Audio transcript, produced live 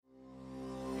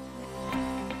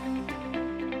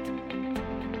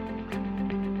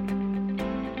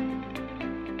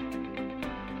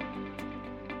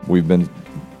We've been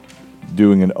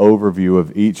doing an overview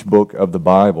of each book of the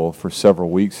Bible for several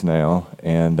weeks now,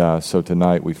 and so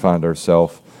tonight we find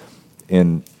ourselves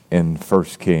in 1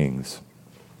 Kings.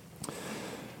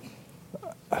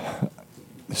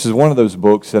 This is one of those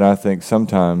books that I think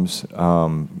sometimes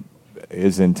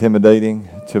is intimidating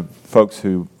to folks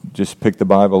who just pick the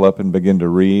Bible up and begin to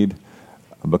read,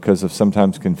 because of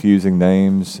sometimes confusing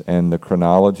names and the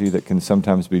chronology that can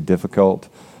sometimes be difficult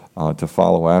to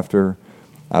follow after.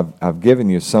 I've given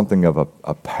you something of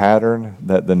a pattern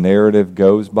that the narrative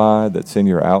goes by that's in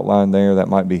your outline there. That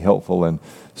might be helpful in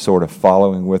sort of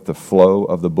following with the flow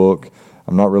of the book.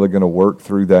 I'm not really going to work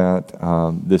through that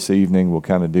this evening. We'll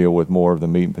kind of deal with more of the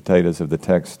meat and potatoes of the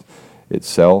text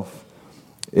itself.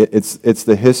 It's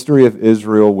the history of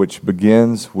Israel, which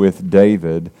begins with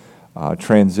David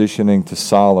transitioning to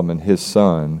Solomon, his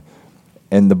son,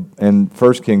 and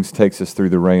 1 Kings takes us through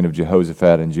the reign of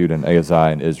Jehoshaphat and Judah and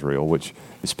Ahaziah and Israel, which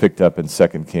is picked up in 2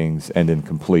 Kings and then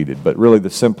completed. But really the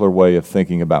simpler way of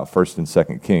thinking about 1 and 2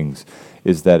 Kings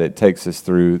is that it takes us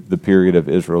through the period of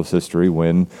Israel's history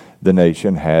when the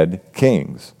nation had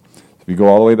kings. If you go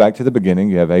all the way back to the beginning,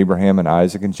 you have Abraham and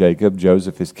Isaac and Jacob.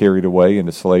 Joseph is carried away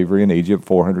into slavery in Egypt,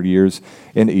 400 years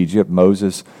in Egypt.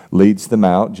 Moses leads them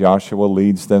out. Joshua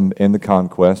leads them in the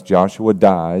conquest. Joshua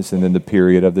dies, and then the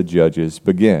period of the judges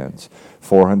begins.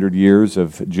 400 years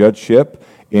of judgeship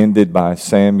ended by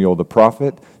Samuel the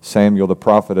prophet. Samuel the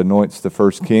prophet anoints the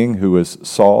first king, who is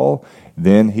Saul.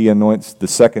 Then he anoints the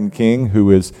second king,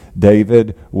 who is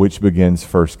David, which begins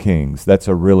 1 Kings. That's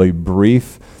a really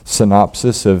brief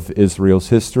synopsis of Israel's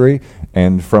history,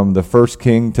 and from the first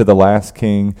king to the last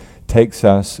king takes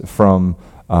us from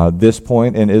this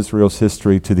point in Israel's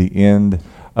history to the end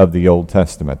of the Old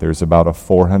Testament. There's about a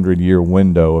 400-year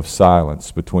window of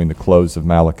silence between the close of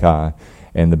Malachi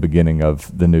and the beginning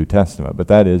of the New Testament. But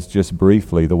that is just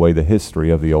briefly the way the history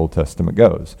of the Old Testament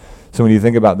goes. So when you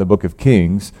think about the book of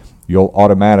Kings, you'll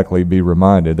automatically be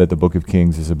reminded that the book of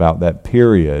Kings is about that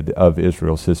period of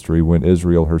Israel's history when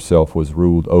Israel herself was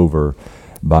ruled over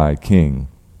by a king.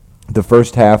 The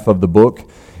first half of the book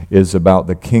is about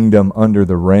the kingdom under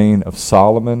the reign of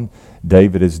Solomon.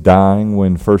 David is dying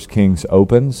when 1 Kings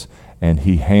opens, and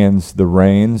he hands the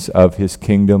reins of his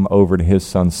kingdom over to his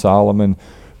son Solomon,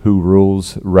 who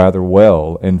rules rather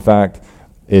well. In fact,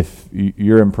 if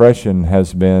your impression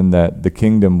has been that the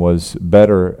kingdom was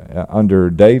better under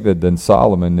David than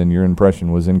Solomon, then your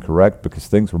impression was incorrect, because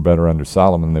things were better under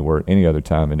Solomon than they were at any other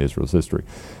time in Israel's history.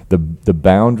 The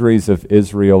boundaries of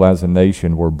Israel as a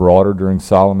nation were broader during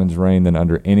Solomon's reign than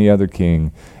under any other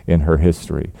king in her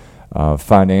history.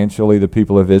 Financially, the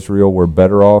people of Israel were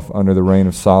better off under the reign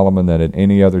of Solomon than at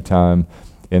any other time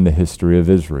in the history of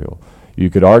Israel. You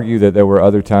could argue that there were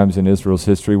other times in Israel's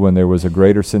history when there was a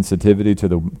greater sensitivity to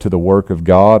the work of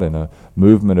God and a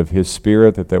movement of His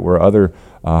Spirit, that there were other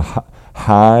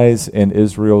highs in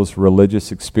Israel's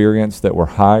religious experience that were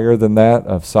higher than that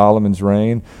of Solomon's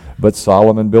reign. But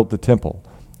Solomon built the temple,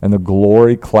 and the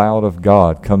glory cloud of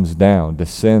God comes down,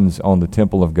 descends on the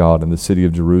temple of God in the city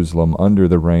of Jerusalem under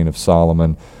the reign of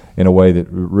Solomon in a way that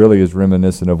really is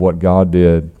reminiscent of what God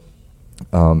did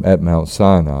at Mount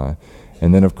Sinai.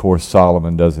 And then, of course,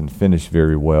 Solomon doesn't finish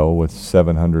very well with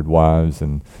 700 wives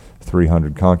and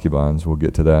 300 concubines. We'll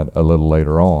get to that a little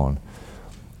later on.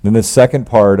 Then the second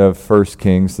part of 1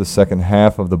 Kings, the second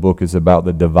half of the book, is about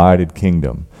the divided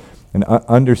kingdom. And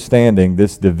understanding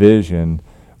this division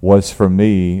was, for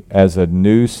me, as a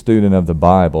new student of the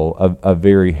Bible, a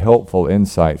very helpful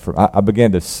insight. I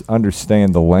began to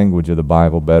understand the language of the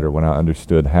Bible better when I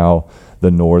understood how the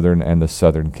northern and the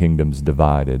southern kingdoms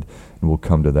divided. And we'll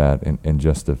come to that in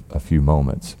just a few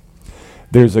moments.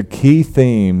 There's a key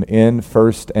theme in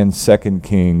 1 and 2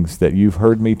 Kings that you've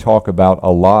heard me talk about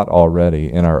a lot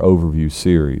already in our overview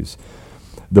series.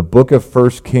 The book of 1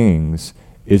 Kings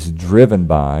is driven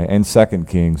by, and 2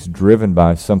 Kings, driven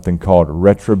by something called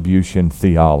retribution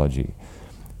theology.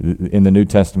 In the New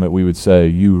Testament, we would say,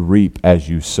 you reap as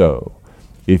you sow.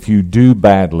 If you do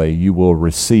badly, you will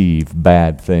receive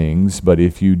bad things, but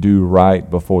if you do right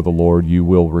before the Lord, you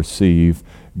will receive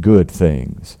good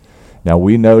things. Now,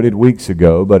 we noted weeks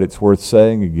ago, but it's worth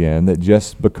saying again, that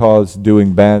just because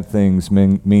doing bad things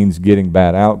means getting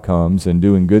bad outcomes, and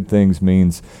doing good things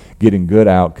means getting good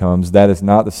outcomes, that is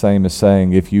not the same as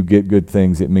saying if you get good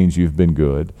things, it means you've been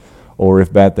good. Or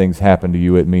if bad things happen to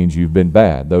you, it means you've been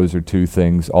bad. Those are two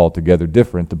things altogether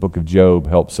different. The book of Job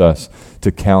helps us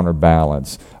to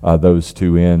counterbalance those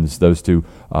two ends, those two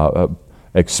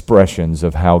expressions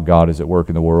of how God is at work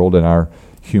in the world and our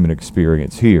human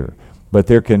experience here. But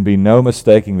there can be no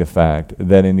mistaking the fact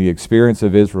that in the experience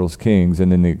of Israel's kings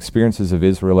and in the experiences of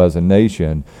Israel as a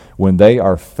nation, when they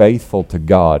are faithful to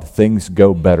God, things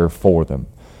go better for them.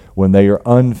 When they are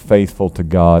unfaithful to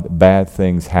God, bad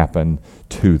things happen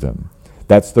to them.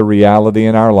 That's the reality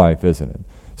in our life, isn't it?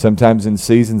 Sometimes in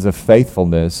seasons of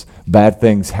faithfulness, bad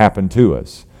things happen to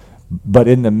us. But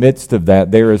in the midst of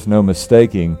that, there is no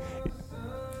mistaking.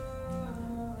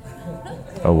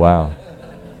 Oh, wow.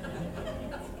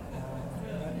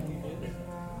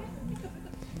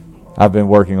 I've been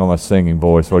working on my singing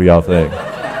voice. What do y'all think?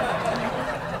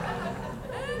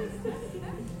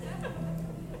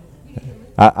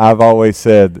 I've always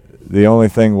said the only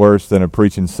thing worse than a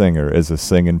preaching singer is a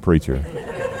singing preacher.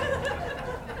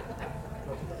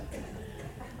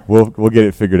 We'll get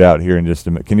it figured out here in just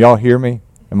a minute. Can y'all hear me?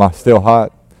 Am I still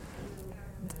hot?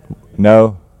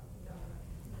 No?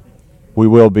 We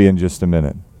will be in just a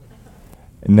minute.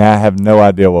 Now I have no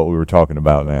idea what we were talking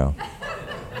about now.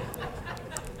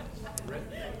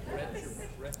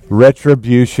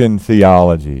 Retribution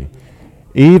theology.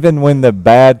 Even when the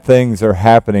bad things are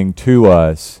happening to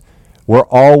us, we're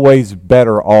always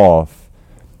better off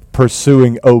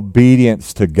pursuing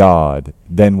obedience to God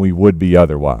than we would be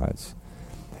otherwise.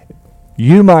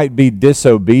 You might be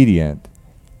disobedient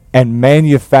and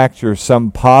manufacture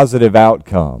some positive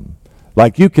outcome.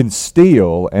 Like you can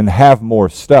steal and have more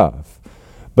stuff,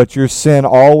 but your sin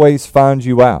always finds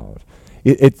you out.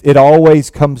 It always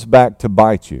comes back to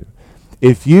bite you.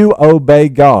 If you obey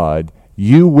God,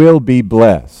 you will be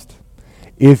blessed.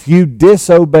 If you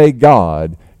disobey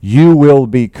God, you will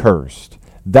be cursed.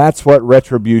 That's what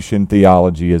retribution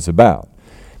theology is about.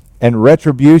 And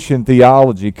retribution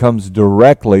theology comes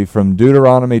directly from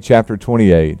Deuteronomy chapter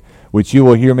 28, which you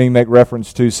will hear me make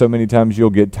reference to so many times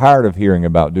you'll get tired of hearing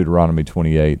about Deuteronomy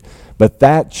 28. But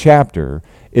that chapter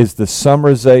is the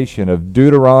summarization of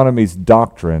Deuteronomy's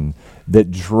doctrine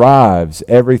that drives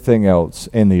everything else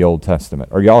in the Old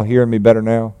Testament. Are y'all hearing me better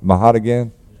now? Am I hot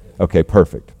again? Okay,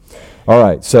 perfect. All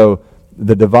right, so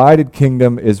the divided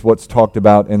kingdom is what's talked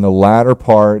about in the latter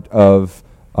part of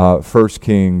 1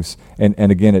 Kings, and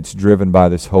again, it's driven by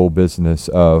this whole business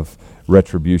of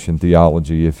retribution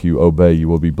theology. If you obey, you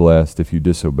will be blessed. If you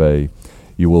disobey,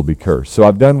 you will be cursed. So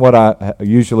I've done what I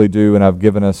usually do, and I've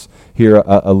given us here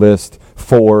a list,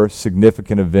 4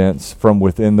 significant events from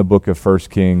within the book of 1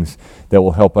 Kings that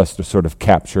will help us to sort of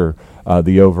capture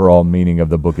the overall meaning of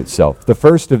the book itself. The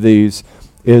first of these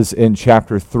is in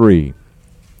chapter 3.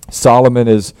 Solomon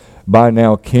is by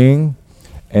now king,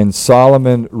 and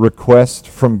Solomon requests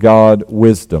from God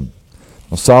wisdom.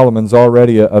 Well, Solomon's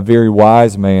already a very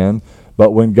wise man,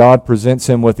 but when God presents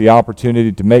him with the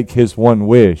opportunity to make his one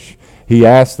wish, he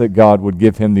asks that God would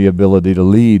give him the ability to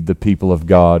lead the people of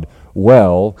God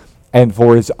well, and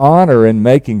for his honor in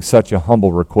making such a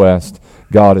humble request,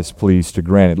 God is pleased to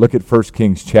grant it. Look at 1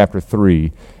 Kings chapter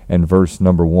 3 and verse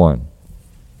number 1.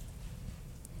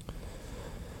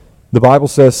 The Bible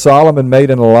says, Solomon made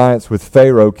an alliance with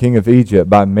Pharaoh, king of Egypt,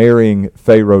 by marrying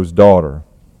Pharaoh's daughter.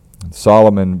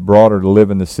 Solomon brought her to live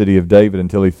in the city of David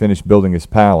until he finished building his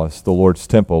palace, the Lord's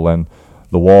temple, and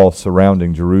the wall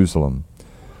surrounding Jerusalem.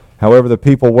 However, the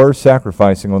people were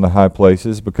sacrificing on the high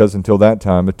places because until that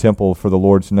time a temple for the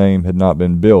Lord's name had not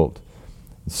been built.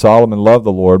 Solomon loved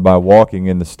the Lord by walking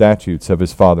in the statutes of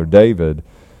his father David,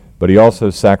 but he also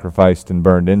sacrificed and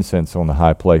burned incense on the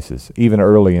high places. Even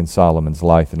early in Solomon's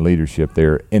life and leadership,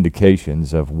 there are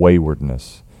indications of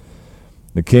waywardness.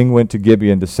 The king went to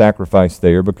Gibeon to sacrifice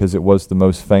there because it was the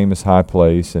most famous high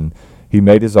place, and he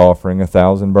made his offering,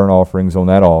 1,000 burnt offerings on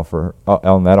that altar.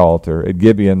 At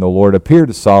Gibeon, the Lord appeared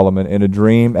to Solomon in a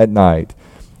dream at night,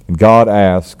 and God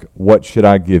asked, "What should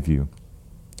I give you?"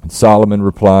 And Solomon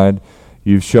replied,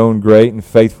 "You've shown great and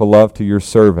faithful love to your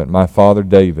servant, my father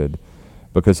David,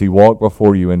 because he walked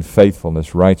before you in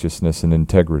faithfulness, righteousness, and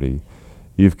integrity.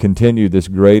 You've continued this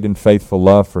great and faithful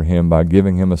love for him by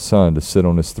giving him a son to sit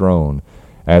on his throne,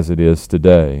 as it is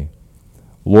today.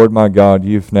 Lord my God,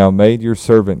 you've now made your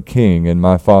servant king in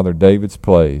my father David's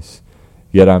place,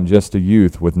 yet I'm just a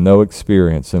youth with no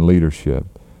experience in leadership.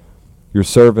 Your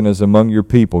servant is among your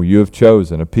people you have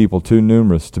chosen, a people too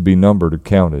numerous to be numbered or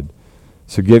counted.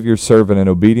 So give your servant an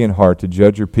obedient heart to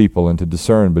judge your people and to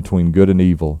discern between good and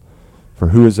evil. For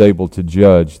who is able to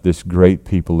judge this great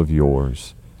people of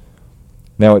yours?"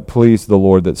 Now it pleased the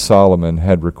Lord that Solomon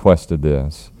had requested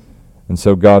this. And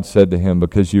so God said to him,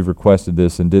 "Because you've requested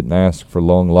this and didn't ask for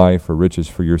long life or riches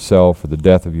for yourself or the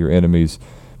death of your enemies,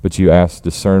 but you asked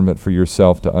discernment for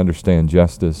yourself to understand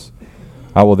justice,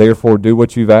 I will therefore do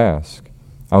what you've asked.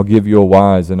 I'll give you a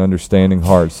wise and understanding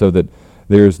heart so that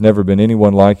there has never been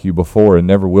anyone like you before and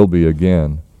never will be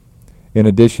again. In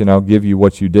addition, I'll give you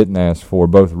what you didn't ask for,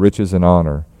 both riches and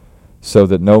honor, so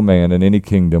that no man in any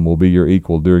kingdom will be your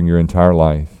equal during your entire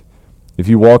life. If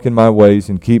you walk in my ways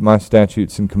and keep my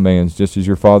statutes and commands, just as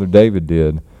your father David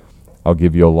did, I'll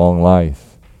give you a long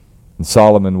life." And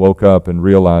Solomon woke up and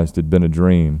realized it had been a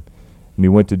dream. And he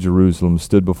went to Jerusalem,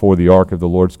 stood before the ark of the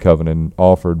Lord's covenant, and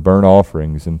offered burnt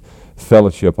offerings and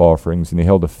fellowship offerings, and he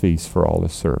held a feast for all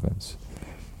his servants.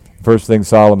 First thing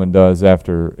Solomon does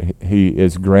after he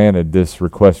is granted this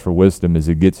request for wisdom is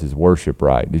he gets his worship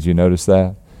right. Did you notice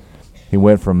that? He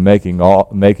went from making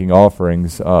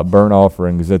offerings, burnt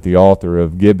offerings at the altar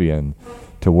of Gibeon,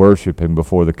 to worshiping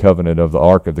before the covenant of the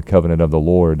ark of the covenant of the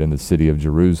Lord in the city of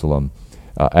Jerusalem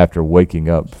after waking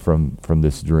up from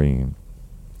this dream.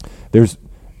 There's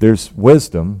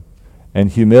wisdom and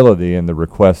humility in the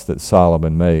request that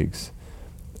Solomon makes.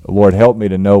 Lord, help me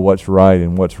to know what's right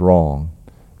and what's wrong.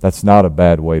 That's not a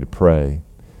bad way to pray.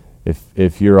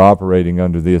 If you're operating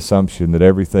under the assumption that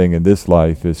everything in this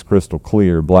life is crystal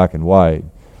clear, black and white,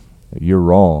 you're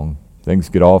wrong. Things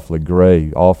get awfully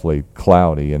gray, awfully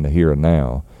cloudy in the here and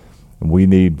now. And we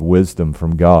need wisdom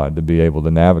from God to be able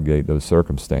to navigate those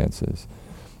circumstances.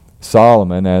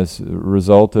 Solomon, as a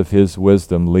result of his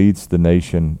wisdom, leads the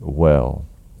nation well.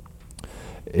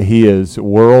 He is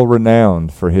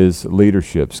world-renowned for his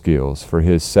leadership skills, for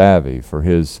his savvy, for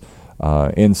his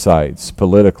insights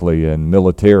politically and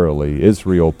militarily.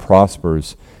 Israel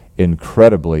prospers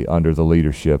incredibly under the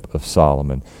leadership of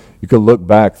Solomon. You could look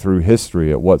back through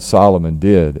history at what Solomon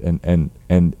did, and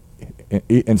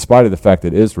in spite of the fact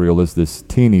that Israel is this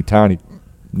teeny tiny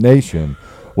nation,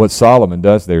 what Solomon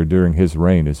does there during his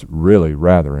reign is really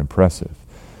rather impressive.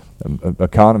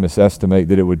 Economists estimate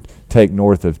that it would take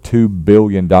north of $2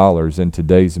 billion in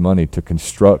today's money to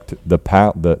construct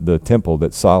the temple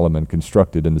that Solomon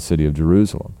constructed in the city of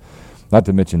Jerusalem. Not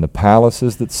to mention the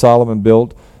palaces that Solomon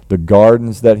built, the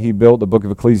gardens that he built. The book of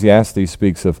Ecclesiastes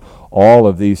speaks of all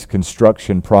of these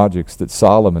construction projects that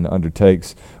Solomon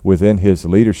undertakes within his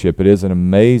leadership. It is an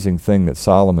amazing thing that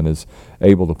Solomon is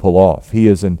able to pull off. He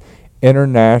is an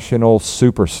international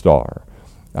superstar.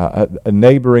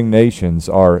 Neighboring nations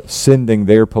are sending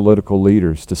their political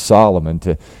leaders to Solomon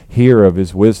to hear of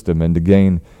his wisdom and to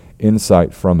gain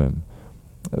insight from him.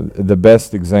 The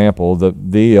best example,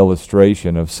 the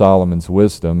illustration of Solomon's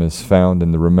wisdom is found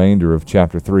in the remainder of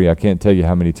chapter 3. I can't tell you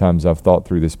how many times I've thought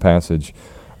through this passage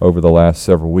over the last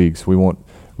several weeks. We won't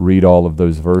read all of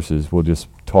those verses. We'll just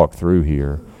talk through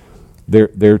here. There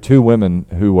are two women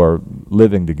who are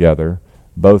living together.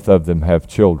 Both of them have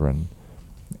children.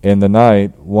 In the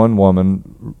night, one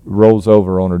woman rolls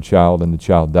over on her child and the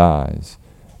child dies.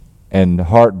 And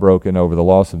heartbroken over the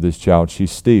loss of this child, she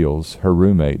steals her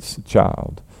roommate's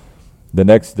child. The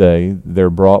next day, they're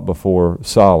brought before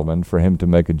Solomon for him to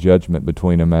make a judgment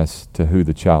between them as to who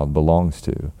the child belongs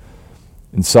to.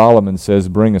 And Solomon says,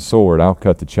 "Bring a sword, I'll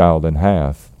cut the child in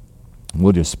half.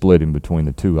 We'll just split him between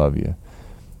the two of you."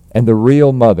 And the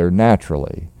real mother,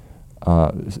 naturally,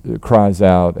 cries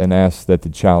out and asks that the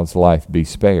child's life be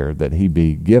spared, that he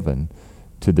be given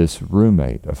to this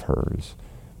roommate of hers.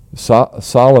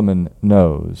 Solomon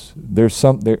knows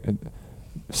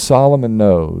Solomon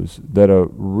knows that a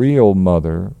real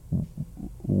mother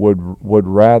would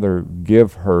rather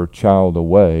give her child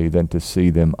away than to see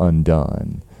them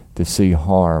undone, to see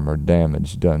harm or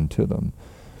damage done to them.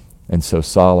 And so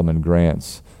Solomon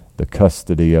grants the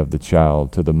custody of the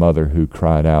child to the mother who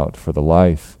cried out for the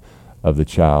life of the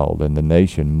child, and the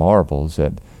nation marvels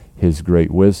at his great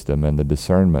wisdom and the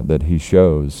discernment that he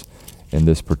shows in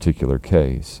this particular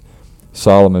case.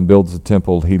 Solomon builds the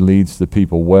temple. He leads the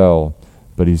people well,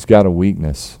 but he's got a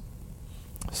weakness.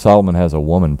 Solomon has a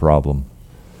woman problem.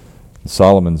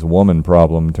 Solomon's woman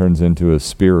problem turns into a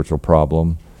spiritual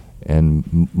problem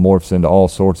and morphs into all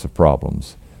sorts of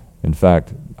problems. In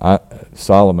fact,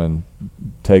 Solomon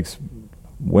takes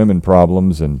women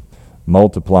problems and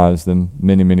multiplies them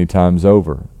many, many times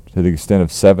over, to the extent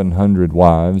of 700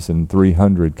 wives and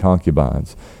 300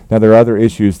 concubines. Now, there are other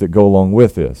issues that go along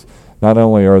with this. Not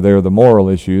only are there the moral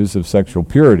issues of sexual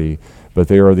purity, but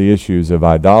there are the issues of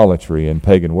idolatry and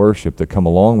pagan worship that come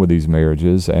along with these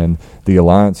marriages and the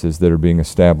alliances that are being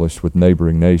established with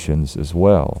neighboring nations as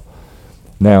well.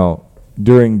 Now,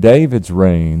 during David's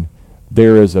reign,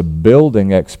 there is a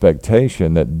building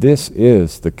expectation that this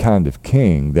is the kind of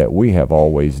king that we have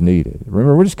always needed.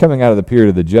 Remember, we're just coming out of the period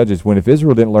of the Judges when if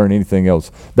Israel didn't learn anything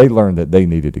else, they learned that they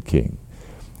needed a king.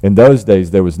 In those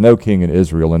days, there was no king in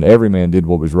Israel, and every man did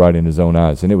what was right in his own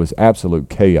eyes, and it was absolute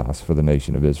chaos for the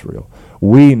nation of Israel.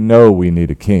 We know we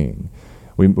need a king.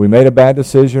 We made a bad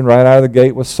decision right out of the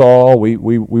gate with Saul. We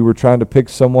were trying to pick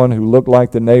someone who looked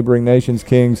like the neighboring nations'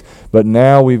 kings, but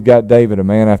now we've got David, a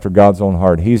man after God's own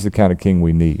heart. He's the kind of king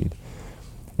we need.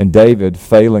 And David,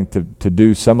 failing to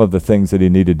do some of the things that he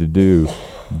needed to do,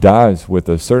 dies with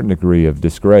a certain degree of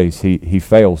disgrace. He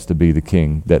fails to be the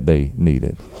king that they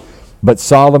needed. But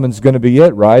Solomon's going to be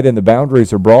it, right? And the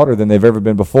boundaries are broader than they've ever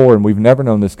been before, and we've never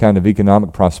known this kind of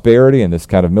economic prosperity and this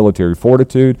kind of military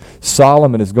fortitude.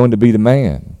 Solomon is going to be the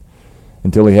man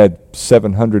until he had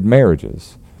 700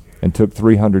 marriages and took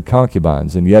 300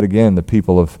 concubines. And yet again, the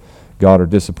people of God are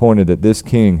disappointed that this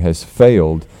king has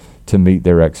failed to meet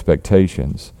their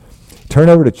expectations. Turn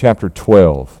over to chapter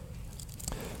 12.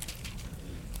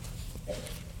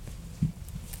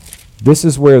 This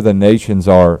is where the nations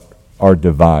are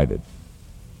divided.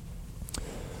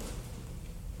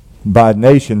 By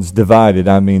nations divided,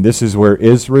 I mean this is where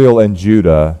Israel and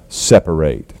Judah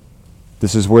separate.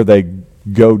 This is where they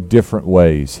go different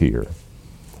ways here.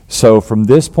 So from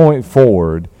this point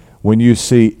forward, when you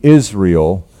see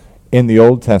Israel in the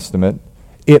Old Testament,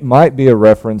 it might be a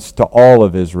reference to all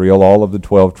of Israel, all of the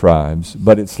 12 tribes,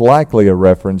 but it's likely a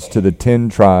reference to the 10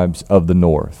 tribes of the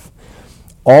north.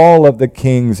 All of the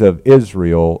kings of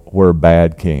Israel were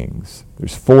bad kings.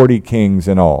 There's 40 kings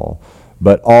in all,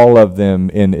 but all of them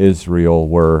in Israel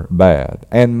were bad.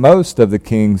 And most of the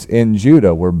kings in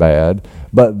Judah were bad,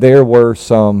 but there were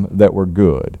some that were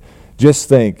good. Just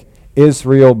think,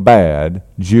 Israel bad,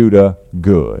 Judah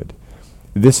good.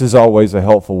 This is always a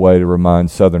helpful way to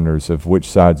remind Southerners of which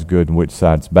side's good and which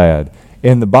side's bad.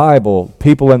 In the Bible,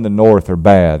 people in the north are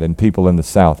bad and people in the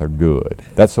south are good.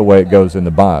 That's the way it goes in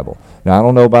the Bible. Now, I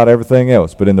don't know about everything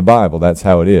else, but in the Bible, that's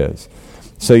how it is.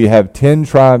 So you have 10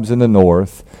 tribes in the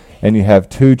north, and you have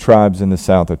 2 tribes in the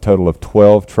south, a total of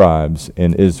 12 tribes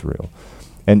in Israel.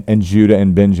 And Judah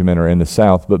and Benjamin are in the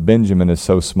south, but Benjamin is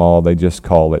so small they just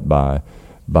call it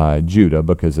by Judah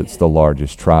because it's the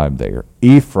largest tribe there.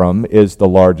 Ephraim is the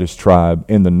largest tribe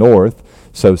in the north,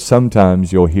 so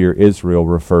sometimes you'll hear Israel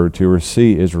referred to or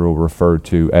see Israel referred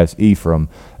to as Ephraim,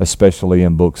 especially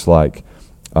in books like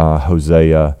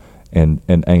Hosea and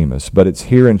Amos. But it's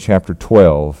here in chapter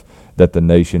 12 that the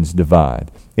nations divide.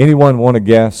 Anyone want to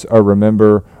guess or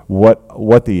remember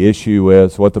what the issue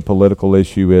is, what the political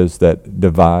issue is that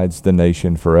divides the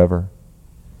nation forever?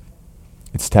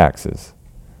 It's taxes.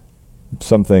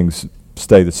 Some things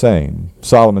stay the same.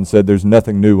 Solomon said there's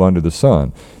nothing new under the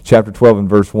sun. Chapter 12 and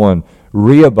verse 1,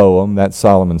 Rehoboam, that's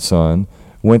Solomon's son,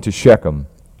 went to Shechem,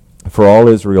 for all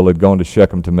Israel had gone to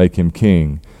Shechem to make him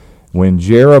king. When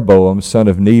Jeroboam, son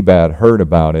of Nebat, heard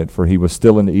about it, for he was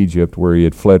still in Egypt where he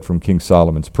had fled from King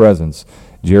Solomon's presence,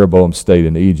 Jeroboam stayed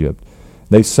in Egypt.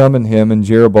 They summoned him, and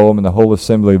Jeroboam and the whole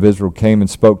assembly of Israel came and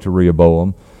spoke to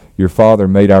Rehoboam. Your father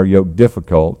made our yoke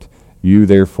difficult. You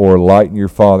therefore lighten your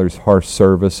father's harsh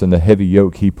service and the heavy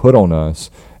yoke he put on us,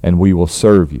 and we will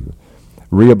serve you.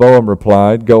 Rehoboam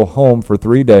replied, Go home for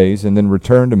 3 days, and then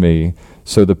return to me.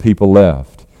 So the people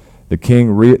left. The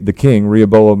king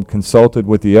Rehoboam consulted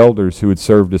with the elders who had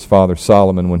served his father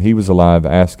Solomon when he was alive,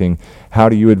 asking, How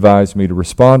do you advise me to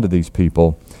respond to these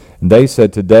people? And they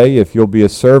said, Today, if you'll be a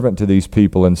servant to these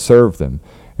people and serve them,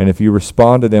 and if you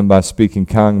respond to them by speaking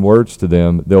kind words to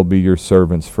them, they'll be your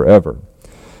servants forever.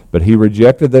 But he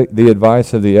rejected the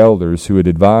advice of the elders who had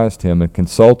advised him and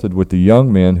consulted with the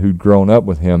young men who'd grown up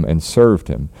with him and served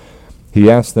him. He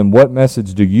asked them, What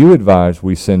message do you advise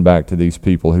we send back to these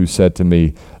people who said to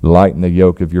me, Lighten the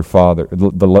yoke of your father,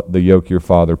 the yoke your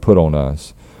father put on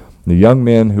us? The young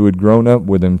men who had grown up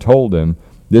with him told him,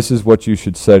 This is what you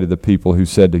should say to the people who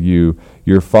said to you,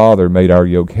 Your father made our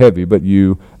yoke heavy, but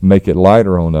you make it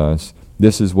lighter on us.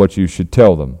 This is what you should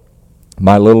tell them.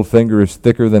 My little finger is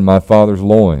thicker than my father's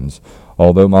loins.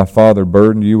 Although my father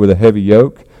burdened you with a heavy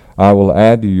yoke, I will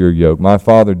add to your yoke. My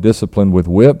father disciplined with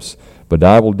whips, but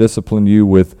I will discipline you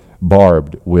with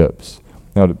barbed whips.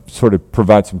 Now, to sort of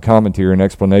provide some commentary and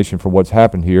explanation for what's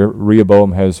happened here,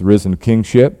 Rehoboam has risen to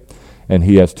kingship, and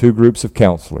he has 2 groups of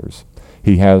counselors.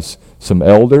 He has some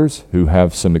elders who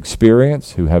have some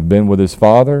experience, who have been with his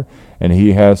father, and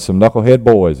he has some knucklehead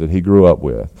boys that he grew up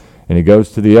with. And he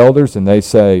goes to the elders, and they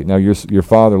say, Now your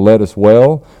father led us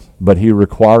well, but he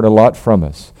required a lot from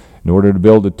us. In order to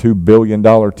build a $2 billion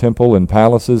temple and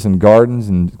palaces and gardens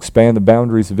and expand the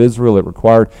boundaries of Israel, it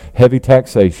required heavy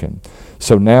taxation.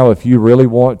 So now if you really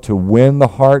want to win the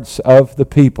hearts of the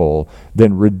people,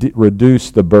 then reduce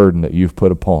the burden that you've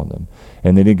put upon them.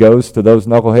 And then he goes to those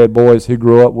knucklehead boys he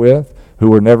grew up with,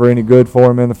 who were never any good for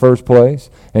him in the first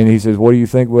place. And he says, What do you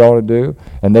think we ought to do?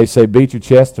 And they say, Beat your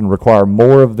chest and require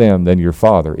more of them than your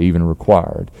father even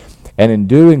required. And in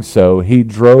doing so, he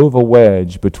drove a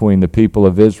wedge between the people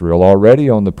of Israel,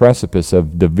 already on the precipice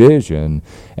of division,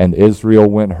 and Israel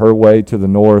went her way to the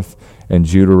north, and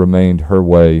Judah remained her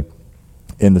way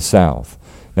in the south.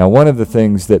 Now, one of the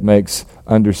things that makes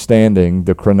understanding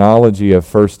the chronology of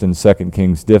 1st and 2nd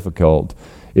Kings difficult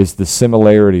is the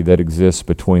similarity that exists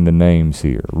between the names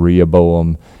here,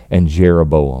 Rehoboam and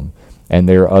Jeroboam. And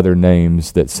there are other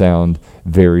names that sound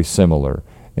very similar.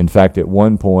 In fact, at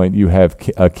one point, you have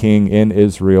a king in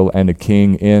Israel and a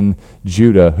king in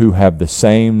Judah who have the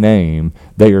same name.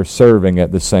 They are serving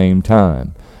at the same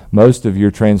time. Most of your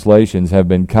translations have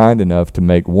been kind enough to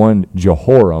make one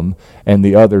Jehoram and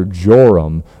the other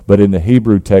Joram, but in the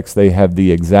Hebrew text they have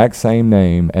the exact same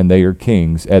name and they are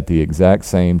kings at the exact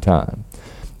same time.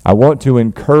 I want to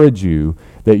encourage you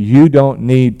that you don't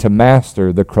need to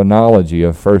master the chronology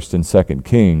of 1st and 2nd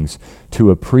Kings to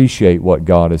appreciate what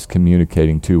God is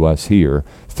communicating to us here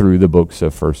through the books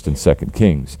of 1st and 2nd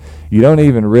Kings. You don't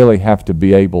even really have to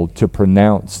be able to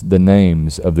pronounce the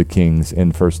names of the kings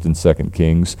in 1st and 2nd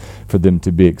Kings for them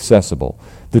to be accessible.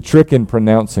 The trick in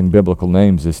pronouncing biblical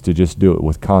names is to just do it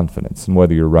with confidence, and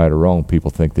whether you're right or wrong, people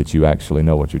think that you actually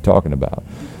know what you're talking about.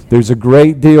 There's a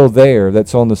great deal there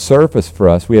that's on the surface for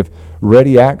us. We have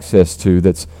ready access to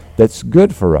that's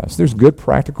good for us. There's good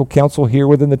practical counsel here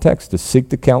within the text to seek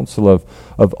the counsel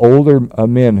of older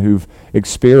men who've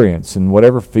experienced in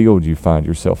whatever field you find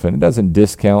yourself in. It doesn't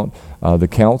discount the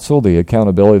counsel, the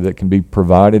accountability that can be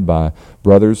provided by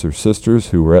brothers or sisters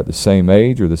who are at the same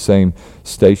age or the same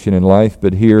station in life.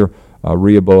 But here,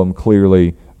 Rehoboam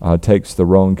clearly takes the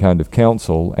wrong kind of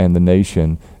counsel, and the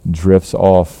nation drifts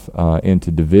off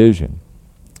into division.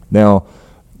 Now,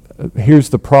 here's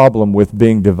the problem with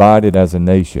being divided as a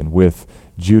nation, with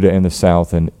Judah in the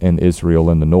south and Israel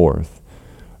in the north.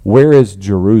 Where is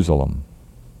Jerusalem?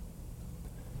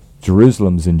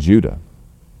 Jerusalem's in Judah.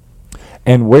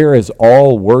 And where is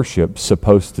all worship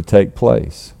supposed to take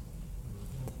place?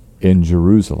 In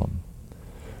Jerusalem.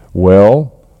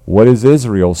 Well, what is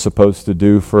Israel supposed to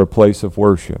do for a place of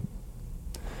worship?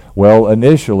 Well,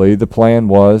 initially, the plan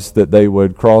was that they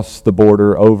would cross the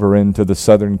border over into the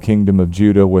southern kingdom of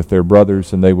Judah with their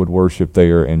brothers, and they would worship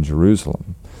there in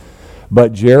Jerusalem.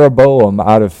 But Jeroboam,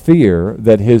 out of fear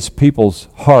that his people's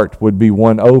heart would be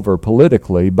won over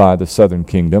politically by the southern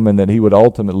kingdom and that he would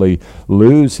ultimately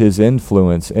lose his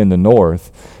influence in the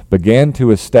north, began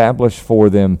to establish for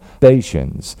them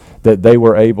stations that they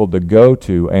were able to go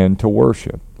to and to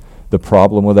worship. The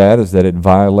problem with that is that it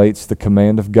violates the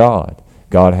command of God.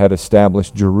 God had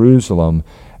established Jerusalem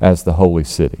as the holy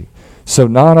city. So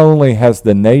not only has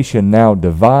the nation now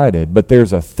divided, but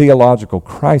there's a theological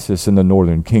crisis in the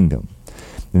northern kingdom.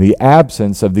 The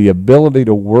absence of the ability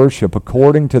to worship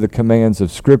according to the commands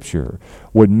of Scripture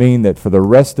would mean that for the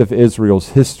rest of Israel's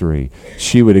history,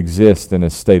 she would exist in a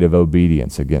state of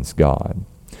obedience against God.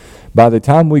 By the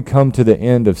time we come to the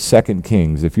end of 2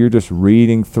 Kings, if you're just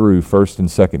reading through 1st and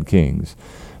 2nd Kings,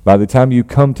 by the time you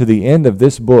come to the end of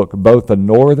this book, both the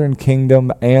northern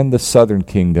kingdom and the southern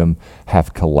kingdom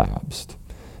have collapsed.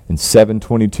 In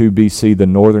 722 BC, the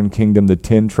northern kingdom, the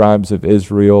 10 tribes of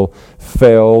Israel,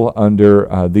 fell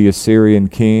under the Assyrian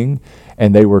king,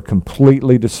 and they were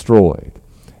completely destroyed.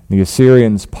 The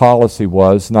Assyrians' policy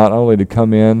was not only to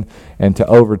come in and to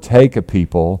overtake a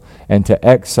people and to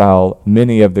exile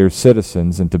many of their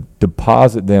citizens and to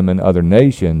deposit them in other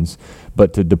nations,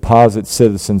 but to deposit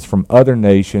citizens from other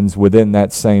nations within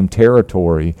that same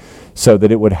territory so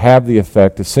that it would have the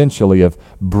effect essentially of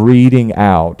breeding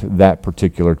out that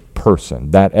particular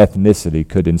person. That ethnicity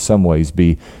could in some ways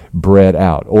be bred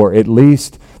out, or at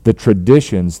least the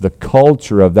traditions, the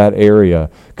culture of that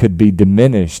area could be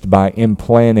diminished by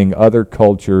implanting other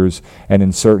cultures and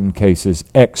in certain cases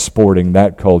exporting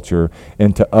that culture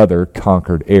into other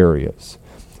conquered areas.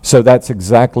 So that's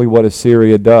exactly what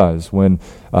Assyria does. When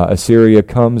Assyria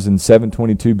comes in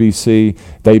 722 BC,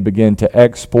 they begin to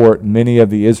export many of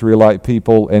the Israelite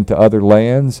people into other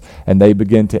lands, and they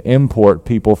begin to import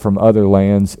people from other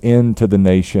lands into the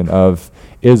nation of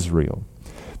Israel.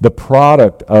 The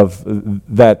product of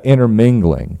that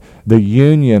intermingling, the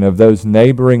union of those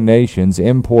neighboring nations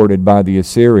imported by the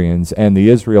Assyrians and the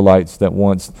Israelites that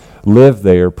once lived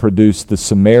there, produced the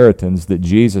Samaritans that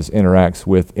Jesus interacts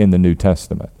with in the New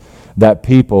Testament. That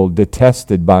people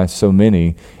detested by so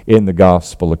many in the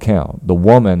gospel account. The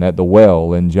woman at the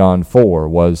well in John 4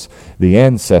 was the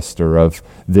ancestor of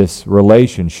this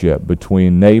relationship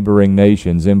between neighboring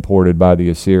nations imported by the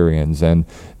Assyrians and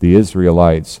the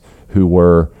Israelites who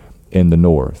were in the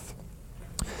north.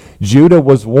 Judah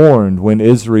was warned when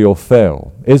Israel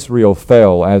fell. Israel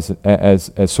fell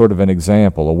as sort of an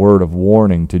example, a word of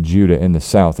warning to Judah in the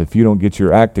south. If you don't get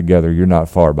your act together, you're not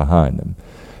far behind them.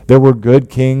 There were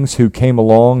good kings who came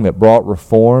along that brought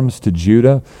reforms to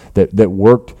Judah, that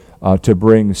worked to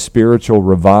bring spiritual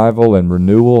revival and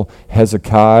renewal.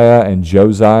 Hezekiah and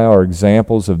Josiah are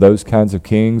examples of those kinds of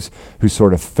kings who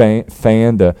sort of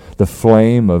fanned the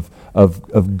flame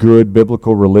of good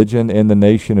biblical religion in the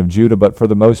nation of Judah, but for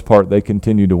the most part they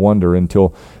continued to wander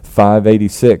until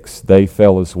 586. They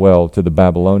fell as well to the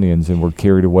Babylonians and were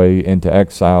carried away into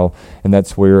exile, and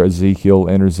that's where Ezekiel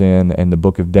enters in, and the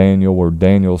book of Daniel, where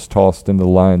Daniel's tossed into the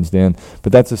lion's den.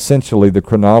 But that's essentially the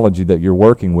chronology that you're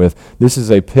working with. This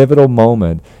is a pivotal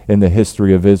moment in the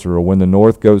history of Israel, when the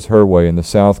north goes her way and the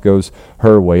south goes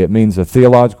her way. It means a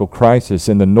theological crisis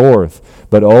in the north,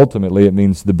 but ultimately it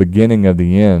means the beginning of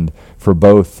the end for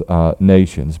both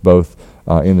nations, both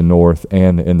in the north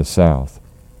and in the south.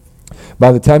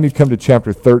 By the time you come to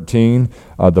chapter 13,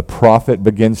 the prophet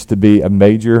begins to be a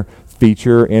major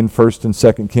feature in 1st and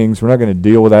 2nd Kings. We're not going to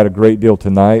deal with that a great deal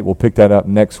tonight. We'll pick that up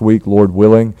next week, Lord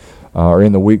willing, or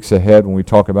in the weeks ahead when we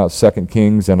talk about 2nd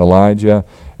Kings and Elijah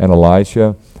and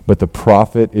Elisha. But the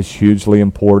prophet is hugely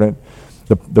important.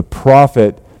 The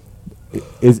prophet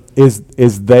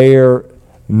is there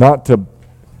not to...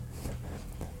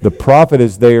 The prophet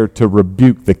is there to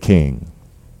rebuke the king.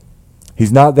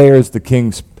 He's not there as the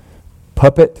king's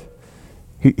puppet.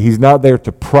 He's not there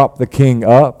to prop the king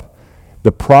up.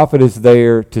 The prophet is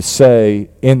there to say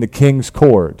in the king's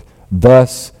court,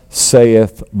 "Thus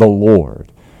saith the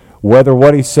Lord." Whether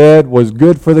what he said was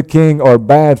good for the king or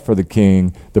bad for the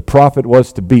king, the prophet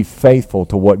was to be faithful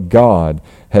to what God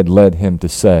had led him to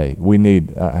say. We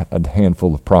need a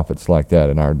handful of prophets like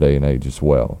that in our day and age as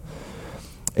well.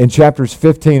 In chapters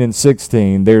 15 and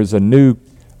 16, there's a new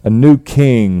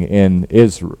king in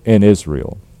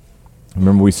Israel.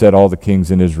 Remember, we said all the kings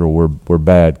in Israel were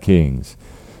bad kings.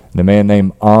 And a man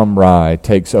named Omri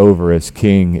takes over as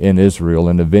king in Israel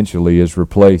and eventually is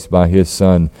replaced by his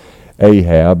son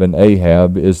Ahab. And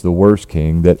Ahab is the worst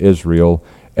king that Israel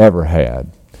ever had.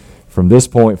 From this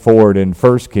point forward in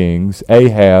 1 Kings,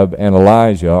 Ahab and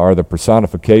Elijah are the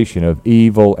personification of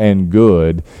evil and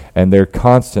good, and they're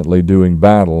constantly doing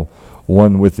battle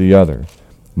one with the other.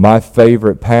 My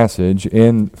favorite passage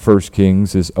in 1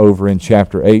 Kings is over in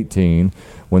chapter 18,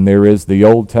 when there is the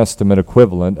Old Testament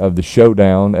equivalent of the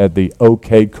showdown at the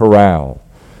OK Corral.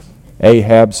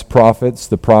 Ahab's prophets,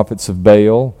 the prophets of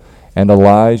Baal, and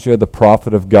Elijah, the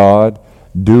prophet of God,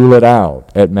 duel it out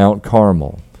at Mount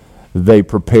Carmel. They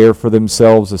prepare for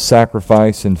themselves a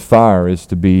sacrifice, and fire is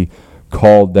to be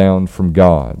called down from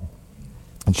God.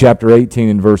 In chapter 18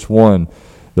 and verse 1,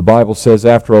 the Bible says,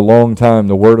 "After a long time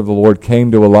the word of the Lord came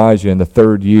to Elijah in the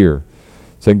 3rd year,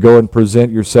 saying, Go and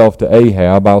present yourself to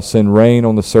Ahab. I'll send rain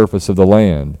on the surface of the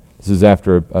land." This is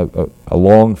after a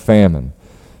long famine.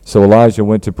 So Elijah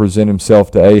went to present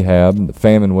himself to Ahab, and the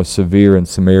famine was severe in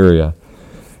Samaria.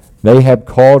 And Ahab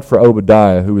called for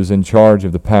Obadiah, who was in charge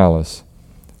of the palace.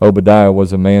 Obadiah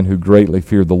was a man who greatly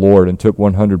feared the Lord, and took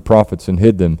 100 prophets and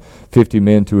hid them, 50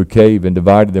 men, to a cave, and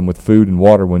divided them with food and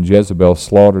water when Jezebel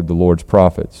slaughtered the Lord's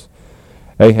prophets.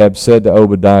 Ahab said to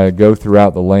Obadiah, "Go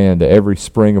throughout the land to every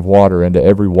spring of water and to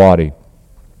every wadi.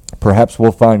 Perhaps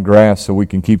we'll find grass so we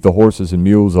can keep the horses and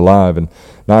mules alive and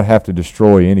not have to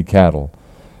destroy any cattle."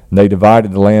 And they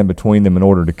divided the land between them in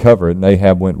order to cover it. And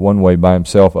Ahab went one way by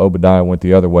himself, Obadiah went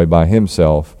the other way by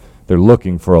himself. They're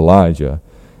looking for Elijah.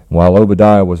 While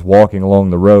Obadiah was walking along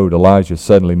the road, Elijah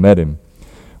suddenly met him.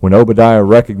 When Obadiah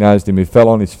recognized him, he fell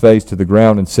on his face to the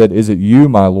ground and said, "Is it you,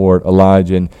 my lord,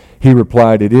 Elijah?" And he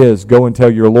replied, "It is. Go and tell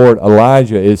your lord,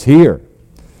 Elijah is here."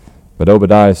 But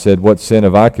Obadiah said, "What sin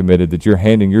have I committed that you're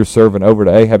handing your servant over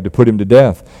to Ahab to put him to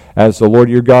death? As the Lord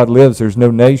your God lives, there's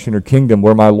no nation or kingdom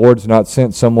where my lord's not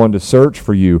sent someone to search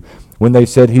for you. When they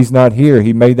said, 'He's not here,'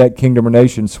 he made that kingdom or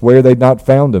nation swear they'd not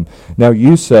found him. Now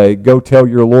you say, 'Go tell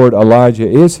your lord Elijah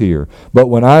is here.' But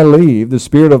when I leave, the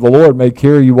Spirit of the Lord may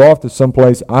carry you off to some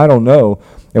place I don't know.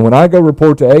 And when I go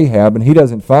report to Ahab and he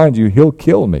doesn't find you, he'll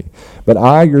kill me. But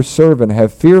I, your servant,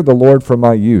 have feared the Lord from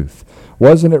my youth.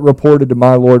 Wasn't it reported to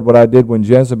my Lord what I did when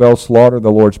Jezebel slaughtered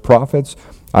the Lord's prophets?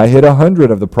 I hid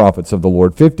 100 of the prophets of the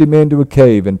Lord, 50 men to a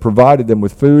cave, and provided them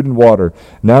with food and water.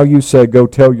 Now you say, 'Go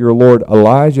tell your Lord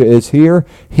Elijah is here.'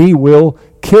 He will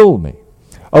kill me."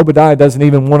 Obadiah doesn't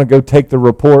even want to go take the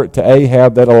report to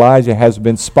Ahab that Elijah has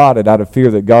been spotted, out of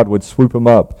fear that God would swoop him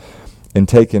up and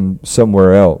take him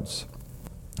somewhere else.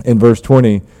 In verse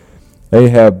 20,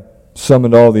 Ahab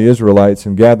summoned all the Israelites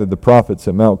and gathered the prophets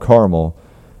at Mount Carmel.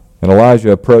 And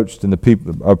Elijah approached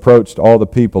all the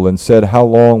people and said, "How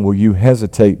long will you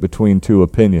hesitate between two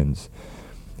opinions?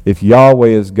 If Yahweh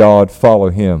is God, follow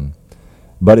him.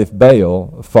 But if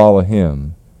Baal, follow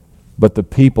him." But the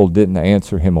people didn't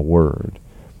answer him a word.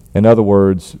 In other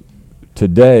words,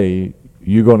 today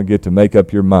you're going to get to make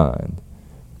up your mind.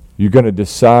 You're going to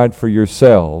decide for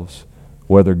yourselves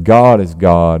whether God is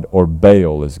God or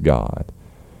Baal is God.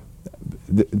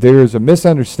 There is a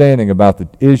misunderstanding about the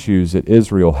issues that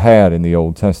Israel had in the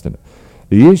Old Testament.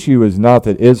 The issue is not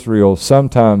that Israel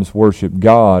sometimes worshiped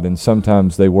God and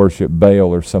sometimes they worshiped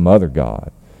Baal or some other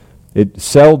god. It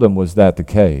seldom was that the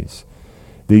case.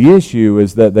 The issue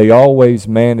is that they always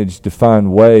managed to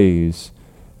find ways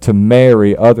to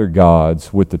marry other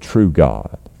gods with the true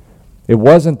God. It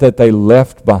wasn't that they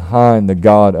left behind the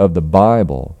God of the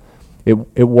Bible.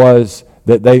 It was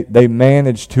that they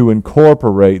managed to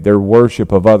incorporate their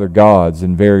worship of other gods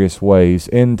in various ways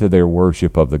into their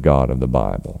worship of the God of the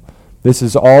Bible. This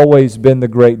has always been the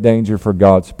great danger for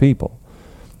God's people.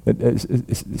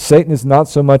 Satan is not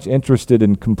so much interested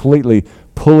in completely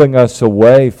pulling us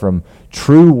away from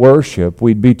true worship.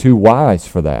 We'd be too wise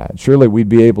for that. Surely we'd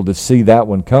be able to see that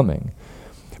one coming.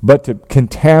 But to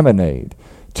contaminate,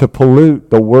 to pollute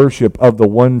the worship of the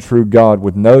one true God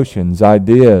with notions,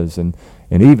 ideas, and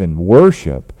even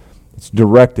worship, it's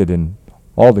directed in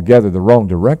altogether the wrong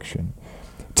direction.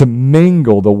 To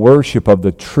mingle the worship of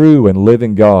the true and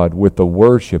living God with the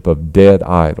worship of dead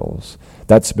idols.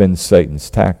 That's been Satan's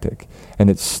tactic. And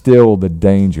it's still the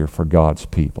danger for God's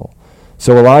people.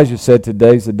 So Elijah said,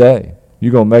 today's the day.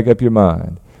 You're going to make up your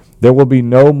mind. There will be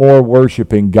no more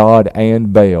worshiping God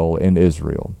and Baal in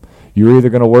Israel. You're either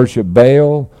going to worship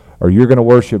Baal or you're going to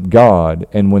worship God,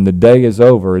 and when the day is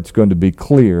over, it's going to be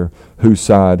clear whose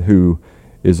side who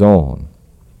is on.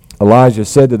 Elijah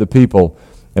said to the people,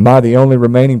 "Am I the only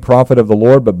remaining prophet of the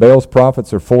Lord, but Baal's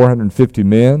prophets are 450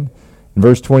 men?" In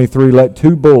verse 23, "Let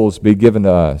 2 bulls be given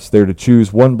to us. They're to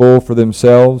choose 1 bull for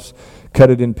themselves, cut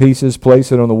it in pieces,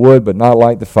 place it on the wood, but not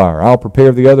light the fire. I'll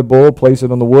prepare the other bull, place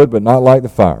it on the wood, but not light the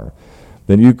fire.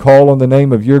 Then you call on the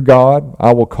name of your God.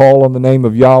 I will call on the name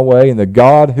of Yahweh, and the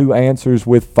God who answers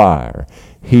with fire.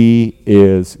 He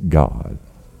is God."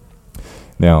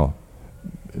 Now,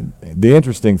 the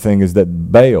interesting thing is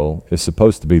that Baal is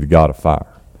supposed to be the god of fire.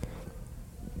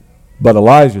 But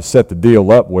Elijah set the deal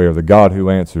up where the God who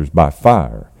answers by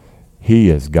fire, he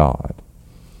is God.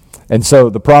 And so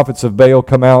the prophets of Baal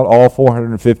come out, all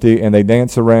 450, and they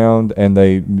dance around and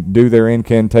they do their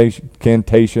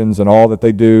incantations and all that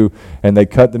they do, and they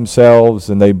cut themselves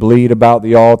and they bleed about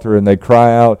the altar and they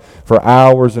cry out for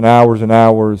hours and hours and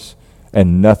hours,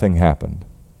 and nothing happened.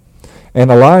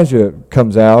 And Elijah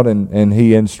comes out and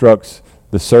he instructs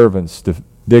the servants to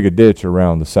dig a ditch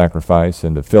around the sacrifice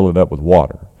and to fill it up with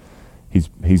water.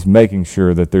 He's making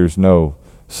sure that there's no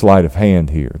sleight of hand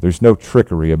here. There's no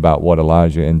trickery about what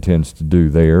Elijah intends to do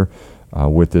there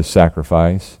with this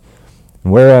sacrifice.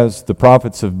 And whereas the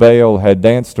prophets of Baal had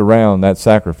danced around that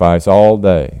sacrifice all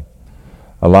day,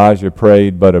 Elijah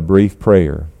prayed but a brief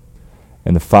prayer,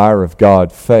 and the fire of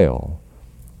God fell,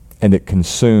 and it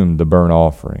consumed the burnt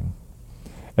offering.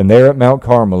 And there at Mount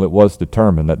Carmel it was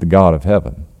determined that the God of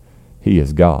heaven, he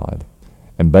is God,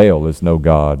 and Baal is no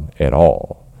God at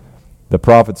all. The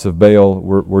prophets of Baal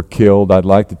were killed. I'd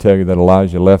like to tell you that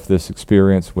Elijah left this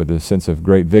experience with a sense of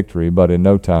great victory, but in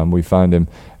no time we find him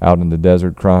out in the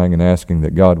desert crying and asking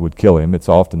that God would kill him. It's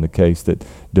often the case that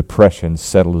depression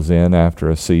settles in after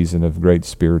a season of great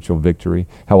spiritual victory.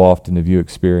 How often have you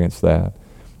experienced that?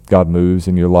 God moves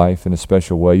in your life in a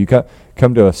special way. You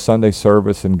come to a Sunday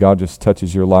service and God just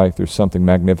touches your life. There's something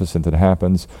magnificent that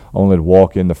happens, only to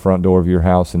walk in the front door of your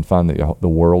house and find that the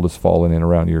world is falling in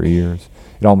around your ears.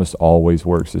 It almost always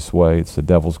works this way. It's the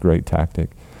devil's great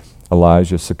tactic.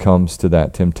 Elijah succumbs to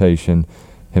that temptation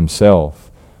himself,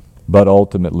 but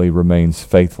ultimately remains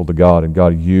faithful to God, and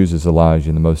God uses Elijah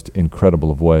in the most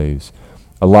incredible of ways.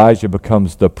 Elijah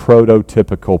becomes the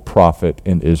prototypical prophet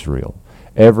in Israel.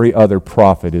 Every other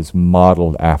prophet is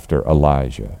modeled after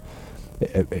Elijah.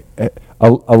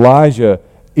 Elijah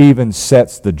even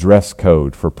sets the dress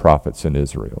code for prophets in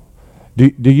Israel.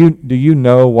 Do you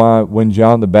know why when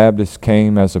John the Baptist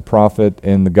came as a prophet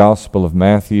in the Gospel of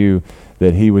Matthew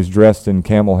that he was dressed in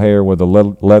camel hair with a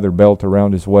leather belt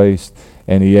around his waist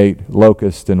and he ate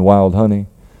locust and wild honey?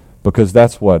 Because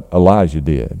that's what Elijah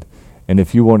did. And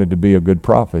if you wanted to be a good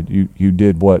prophet, you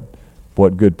did what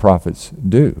good prophets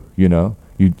do, you know.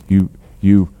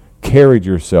 You carried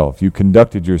yourself, you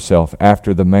conducted yourself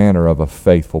after the manner of a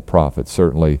faithful prophet.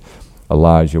 Certainly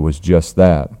Elijah was just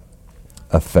that,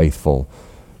 a faithful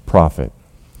prophet.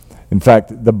 In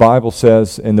fact, the Bible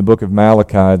says in the book of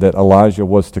Malachi that Elijah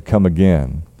was to come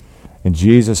again. And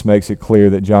Jesus makes it clear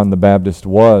that John the Baptist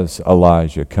was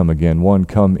Elijah come again, one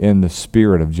come in the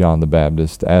spirit of John the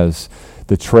Baptist as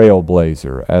the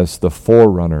trailblazer, as the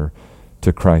forerunner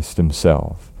to Christ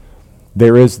himself.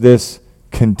 There is this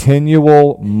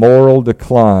continual moral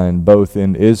decline both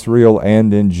in Israel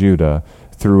and in Judah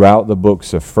throughout the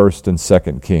books of 1st and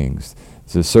 2nd Kings.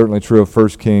 This is certainly true of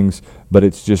 1st Kings, but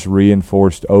it's just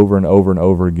reinforced over and over and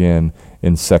over again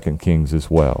in 2nd Kings as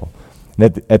well.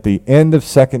 And at the end of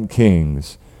 2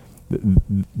 Kings,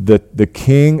 the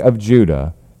king of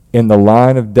Judah in the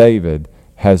line of David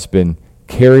has been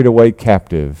carried away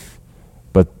captive,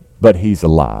 but he's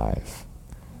alive.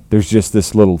 There's just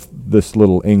this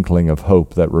little inkling of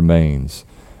hope that remains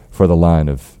for the line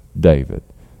of David.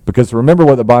 Because remember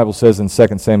what the Bible says in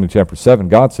 2 Samuel chapter 7.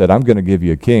 God said, I'm going to give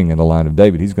you a king in the line of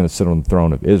David. He's going to sit on the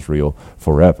throne of Israel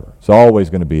forever. There's always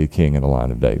going to be a king in the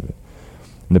line of David.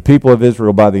 And the people of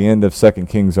Israel by the end of 2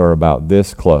 Kings are about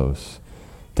this close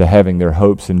to having their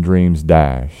hopes and dreams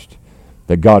dashed,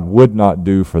 that God would not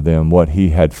do for them what he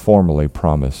had formerly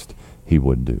promised he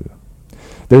would do.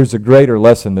 There's a greater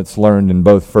lesson that's learned in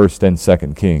both 1st and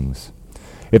 2 Kings.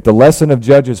 If the lesson of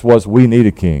Judges was we need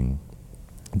a king,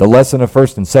 the lesson of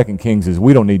 1st and 2 Kings is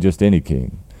we don't need just any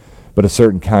king, but a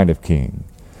certain kind of king.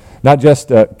 Not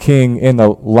just a king in the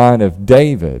line of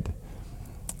David,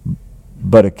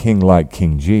 but a king like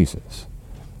King Jesus.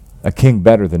 A king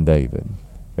better than David.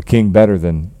 A king better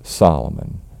than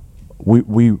Solomon.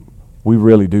 We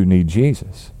really do need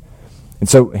Jesus. And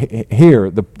so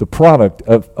here, the product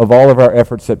of all of our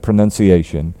efforts at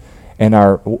pronunciation and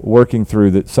our working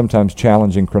through the sometimes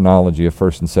challenging chronology of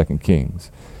 1st and 2nd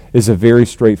Kings is a very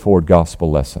straightforward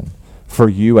gospel lesson for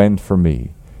you and for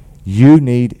me. You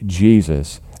need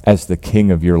Jesus as the king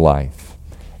of your life,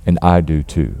 and I do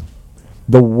too.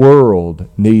 The world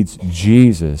needs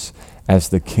Jesus as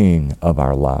the king of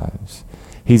our lives.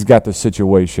 He's got the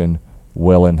situation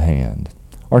well in hand.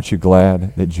 Aren't you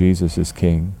glad that Jesus is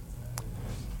king?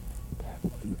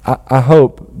 I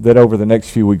hope that over the next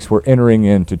few weeks we're entering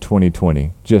into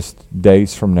 2020. Just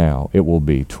days from now, it will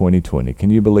be 2020.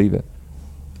 Can you believe it?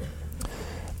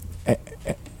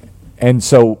 And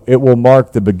so it will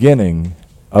mark the beginning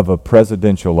of a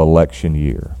presidential election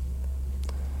year.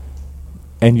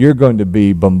 And you're going to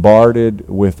be bombarded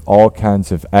with all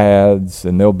kinds of ads,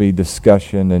 and there'll be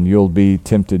discussion, and you'll be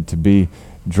tempted to be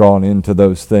drawn into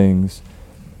those things.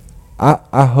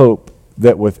 I hope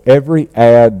that with every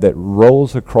ad that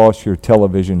rolls across your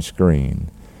television screen,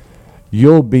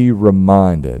 you'll be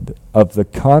reminded of the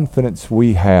confidence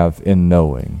we have in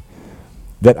knowing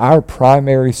that our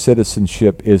primary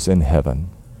citizenship is in heaven,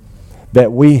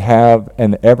 that we have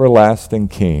an everlasting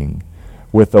King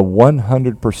with a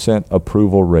 100%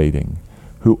 approval rating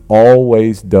who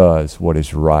always does what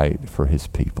is right for his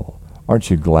people. Aren't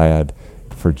you glad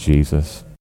for Jesus?